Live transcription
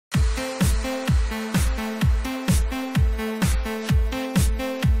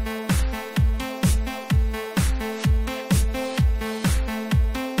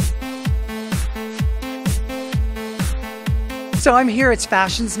So I'm here, it's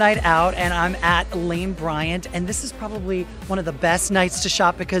Fashions Night Out, and I'm at Lane Bryant, and this is probably one of the best nights to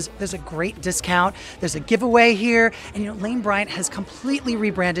shop because there's a great discount, there's a giveaway here, and you know, Lane Bryant has completely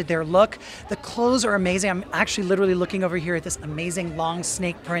rebranded their look. The clothes are amazing. I'm actually literally looking over here at this amazing long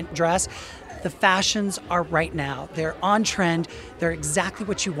snake print dress. The fashions are right now. They're on trend. They're exactly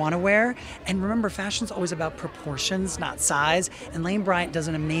what you want to wear. And remember, fashion's always about proportions, not size. And Lane Bryant does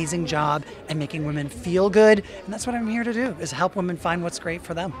an amazing job at making women feel good. And that's what I'm here to do, is help women find what's great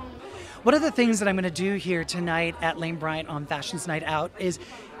for them. One of the things that I'm going to do here tonight at Lane Bryant on Fashions Night Out is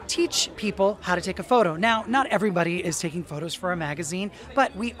teach people how to take a photo. Now, not everybody is taking photos for a magazine,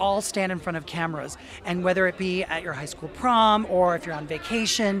 but we all stand in front of cameras. And whether it be at your high school prom, or if you're on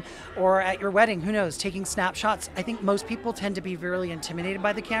vacation, or at your wedding, who knows, taking snapshots, I think most people tend to be really intimidated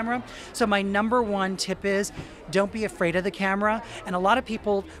by the camera. So my number one tip is, don't be afraid of the camera. And a lot of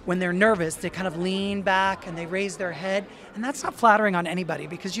people, when they're nervous, they kind of lean back and they raise their head. And that's not flattering on anybody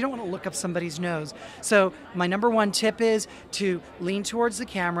because you don't want to look up somebody's nose. So my number one tip is to lean towards the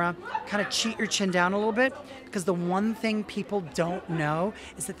camera, kind of cheat your chin down a little bit, because the one thing people don't know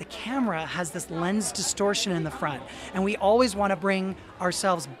is that the camera has this lens distortion in the front. And we always want to bring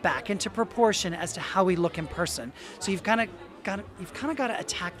ourselves back into proportion as to how we look in person. So you've kind of got to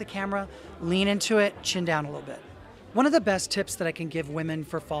attack the camera, lean into it, chin down a little bit. One of the best tips that I can give women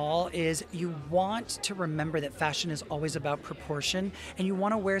for fall is you want to remember that fashion is always about proportion, and you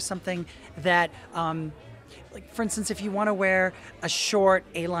want to wear something that, like for instance, if you want to wear a short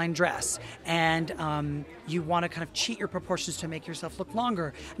A-line dress and you want to kind of cheat your proportions to make yourself look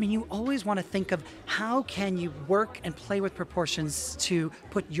longer, I mean, you always want to think of how can you work and play with proportions to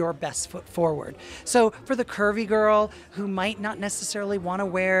put your best foot forward. So for the curvy girl who might not necessarily want to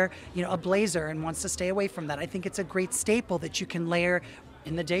wear, you know, a blazer and wants to stay away from that, I think it's a great staple that you can layer.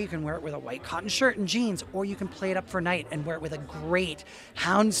 In the day, you can wear it with a white cotton shirt and jeans, or you can play it up for night and wear it with a great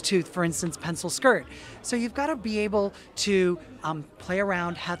houndstooth, for instance, pencil skirt. So you've got to be able to play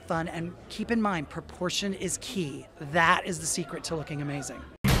around, have fun, and keep in mind, proportion is key. That is the secret to looking amazing.